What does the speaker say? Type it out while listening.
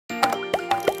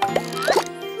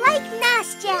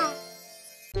Nastya.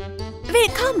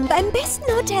 Willkommen beim besten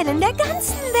Hotel in der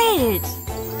ganzen Welt.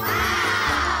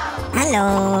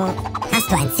 Hallo,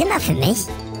 hast du ein Zimmer für mich?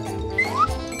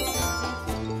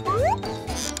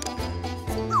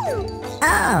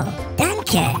 Oh,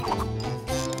 danke.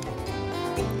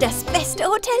 Das beste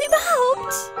Hotel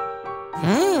überhaupt.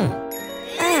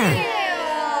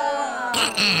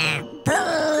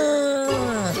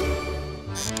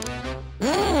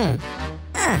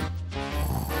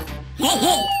 Hey,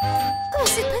 hey,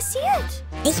 Was ist passiert?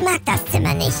 ich mag das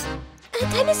Zimmer nicht.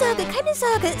 Keine Sorge,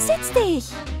 setz dich.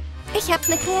 Ich habe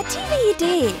eine kreative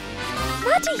Idee.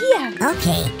 Warte hier.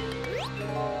 Okay.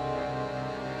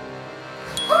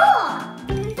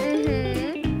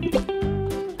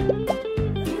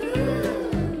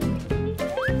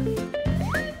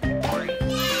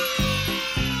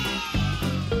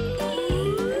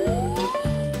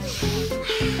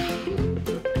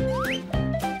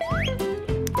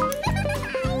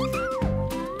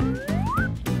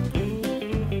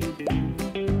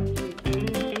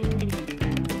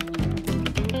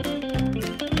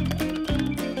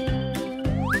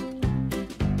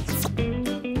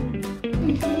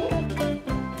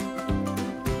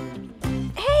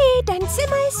 Hey, dein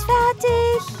Zimmer ist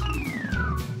fertig.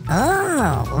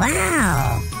 Oh,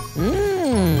 wow.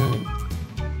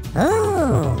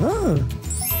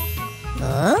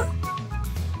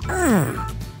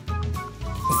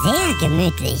 Sehr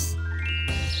gemütlich.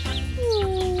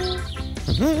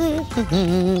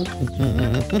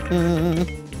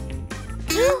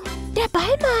 Der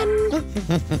Ballmann.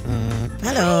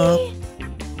 Hallo. Hey,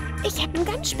 ich habe ein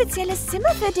ganz spezielles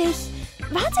Zimmer für dich.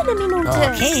 Warte eine Minute.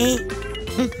 Okay.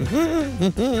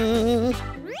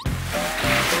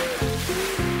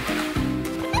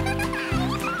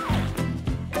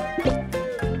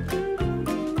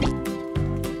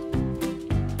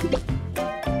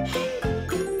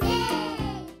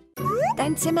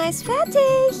 Dein Zimmer ist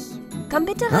fertig. Komm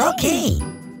bitte rein. Okay.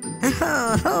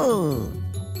 Oh,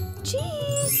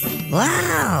 Tschüss.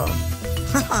 wow.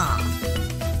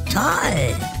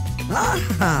 Toll.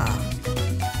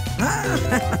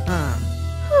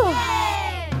 Puh.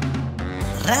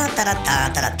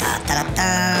 Ratatatatatatatata.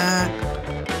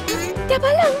 Der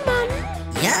Ballonmann.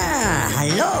 Ja,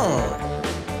 hallo.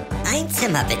 Ein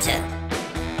Zimmer bitte.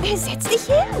 Setz dich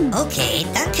hin. Okay,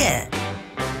 danke.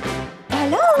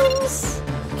 Ballons.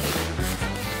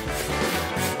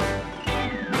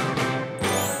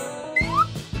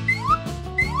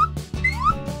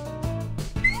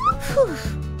 Puh.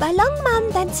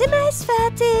 Ballonmann, dein Zimmer ist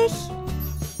fertig.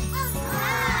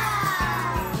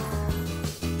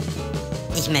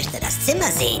 Ich möchte das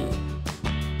Zimmer sehen.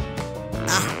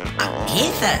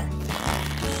 Hilfe.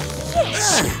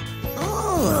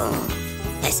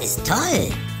 Es ist toll.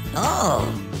 Oh,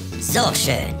 so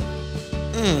schön.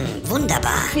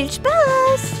 Wunderbar. Viel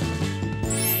Spaß.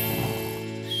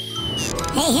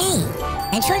 Hey, hey.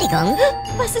 Entschuldigung,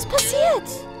 Was ist passiert?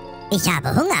 ich habe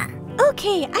Hunger.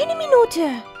 Okay, eine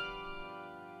Minute.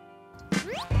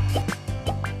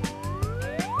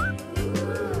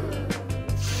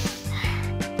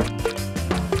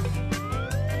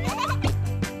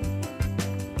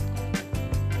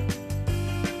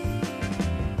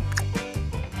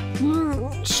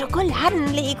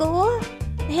 Schokoladen-Lego.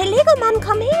 Hey, Lego-Mann,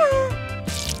 komm her.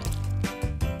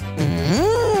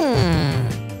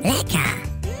 Lecker.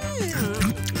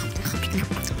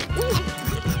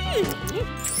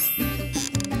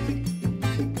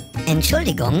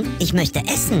 Entschuldigung, ich möchte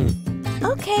essen.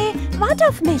 Okay, warte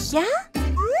auf mich, ja?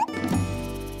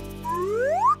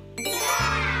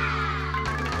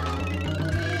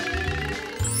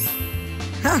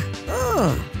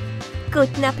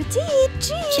 Guten Appetit.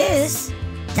 Tschüss. Tschüss.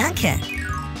 Danke.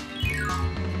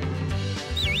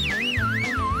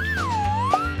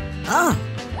 Oh.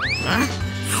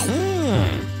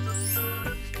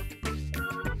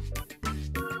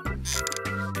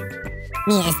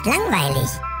 Mir ist langweilig.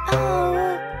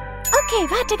 Oh. Okay,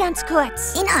 warte ganz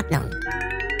kurz. In Ordnung.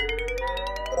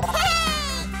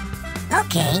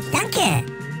 Okay, danke.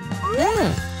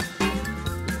 Ja.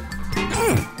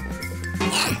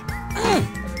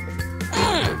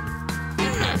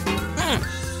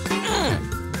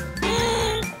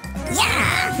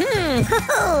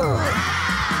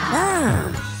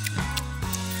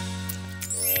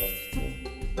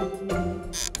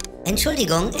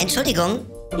 Entschuldigung.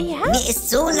 Ja? Mir ist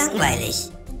so langweilig.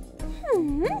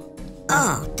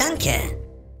 Oh, danke.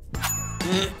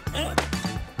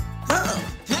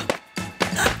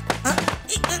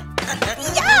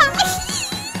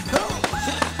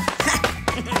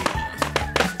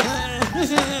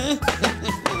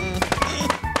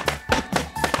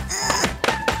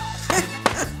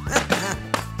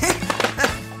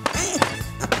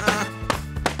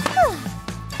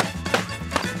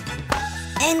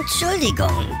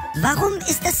 Entschuldigung, warum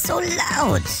ist es so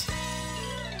laut?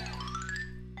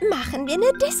 Machen wir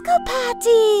eine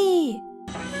Disco-Party.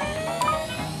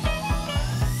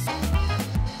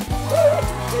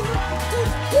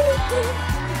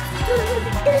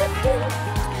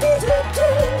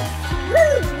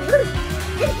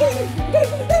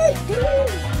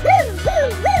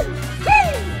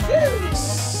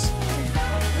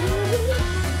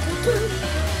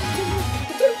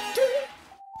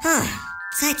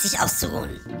 Zeit, sich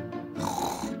auszuruhen.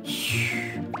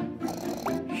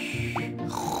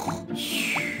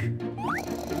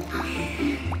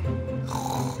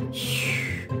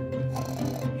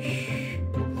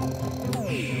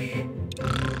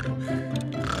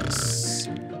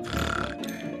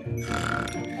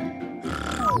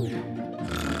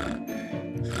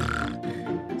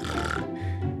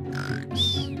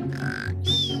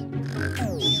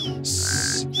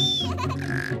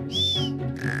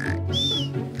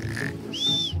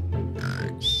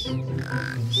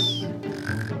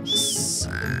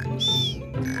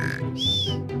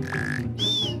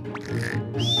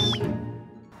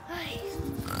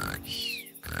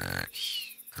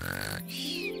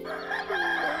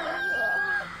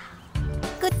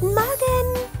 Guten Morgen.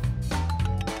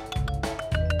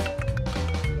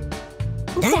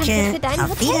 Danke, für deinen auf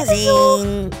Hotelbesuch.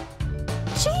 Wiedersehen.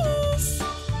 Tschüss.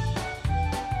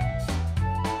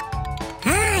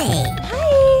 Hi.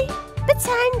 Hi.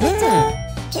 Bezahlen bitte.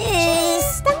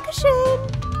 Tschüss. Dankeschön.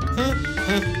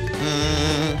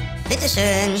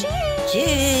 Bitteschön.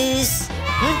 Tschüss.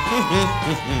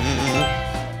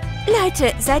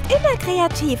 Leute, seid immer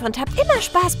kreativ und habt immer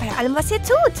Spaß bei allem, was ihr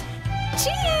tut.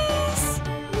 Tschüss.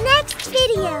 Next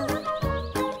video.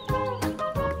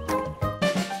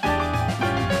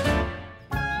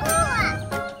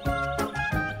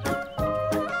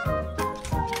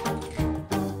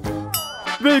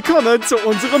 Willkommen zu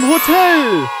unserem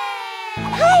Hotel.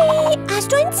 Hi,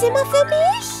 hast du ein Zimmer für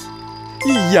mich?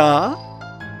 Ja?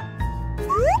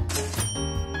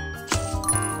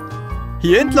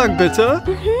 Hier entlang bitte.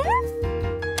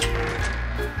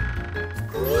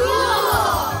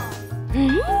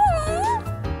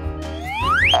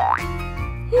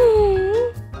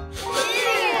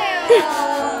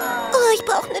 Oh, ich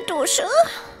brauche eine Dusche.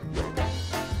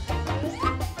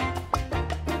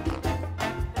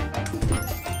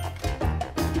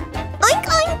 Oink,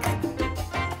 oink.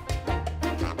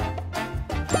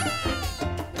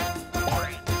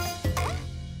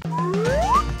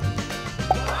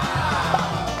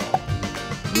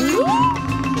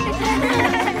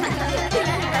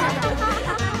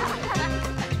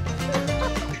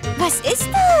 Was ist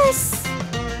das?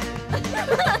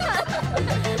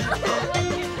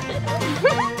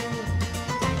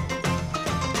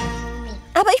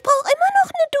 Aber ich brauche immer noch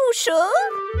eine Dusche.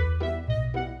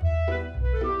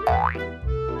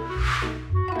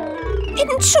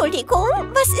 Entschuldigung,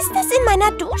 was ist das in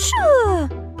meiner Dusche?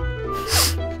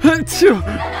 Tja,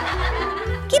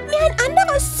 Gib mir ein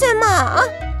anderes Zimmer.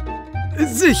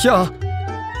 sicher.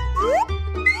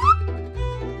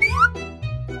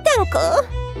 Danke.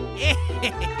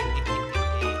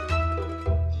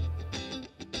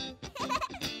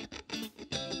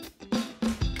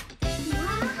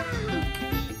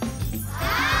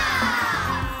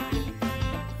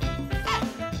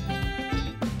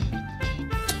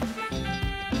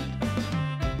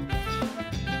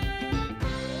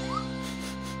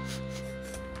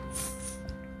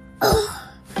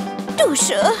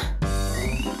 Dusche.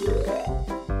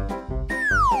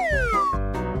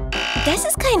 Das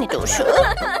ist keine Dusche.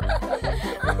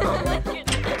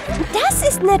 Das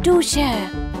ist eine Dusche.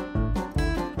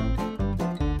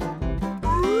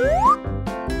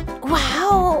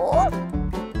 Wow.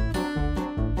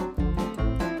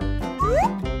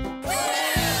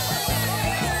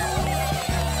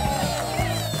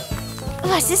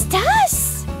 Was ist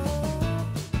das?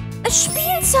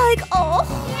 Spielzeug auch.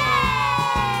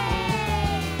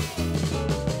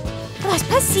 Was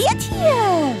passiert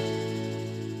hier?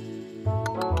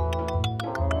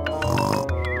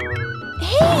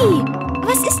 Hey,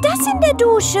 was ist das in der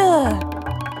Dusche?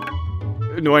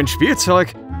 Nur ein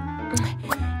Spielzeug.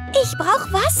 Ich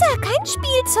brauche Wasser, kein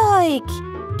Spielzeug.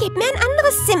 Gib mir ein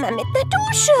anderes Zimmer mit einer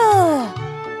Dusche.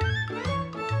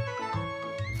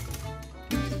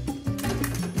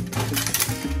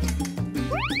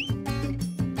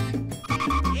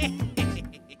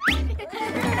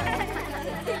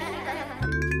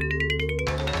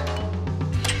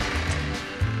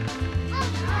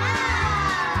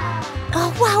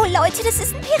 Oh, wow, Leute, das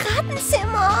ist ein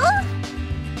Piratenzimmer.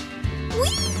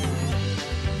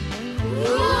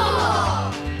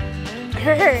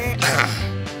 Hui.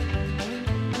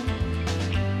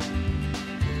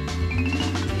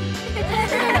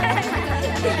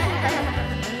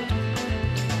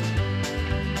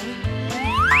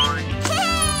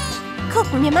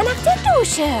 gucken wir mal nach der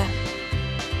Dusche.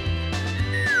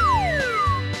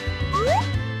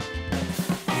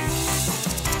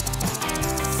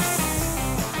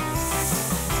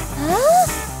 Huh?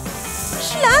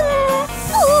 Schlangen!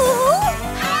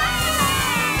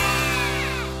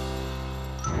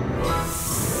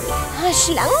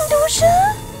 Schlangendusche?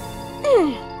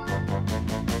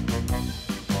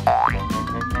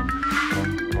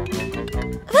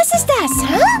 Was ist das?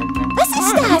 Hä? Was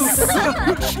ist das?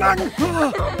 Schlangen!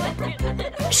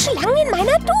 Schlangen in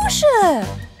meiner Dusche.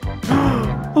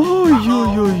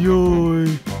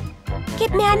 Uiuiui.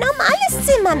 Gib mir ein normales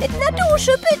Zimmer mit einer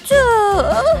Dusche, bitte.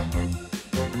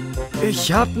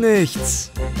 Ich hab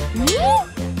nichts.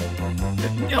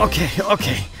 Okay.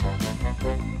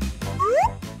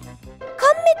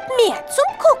 Komm mit mir zum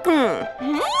Gucken.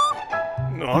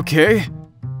 Okay.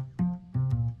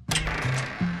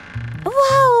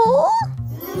 Wow.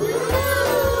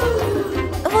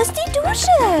 Wo ist die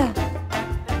Dusche?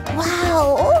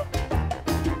 Wow.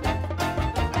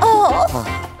 Oh.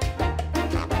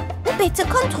 Bitte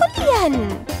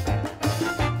kontrollieren.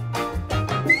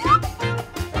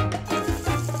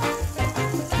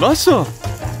 Wasser.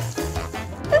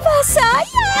 Wasser,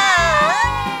 ja.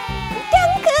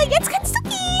 Danke, jetzt kannst du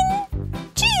gehen.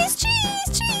 Tschüss.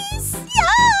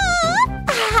 Ja.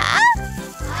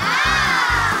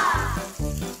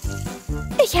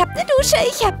 Ich hab eine Dusche.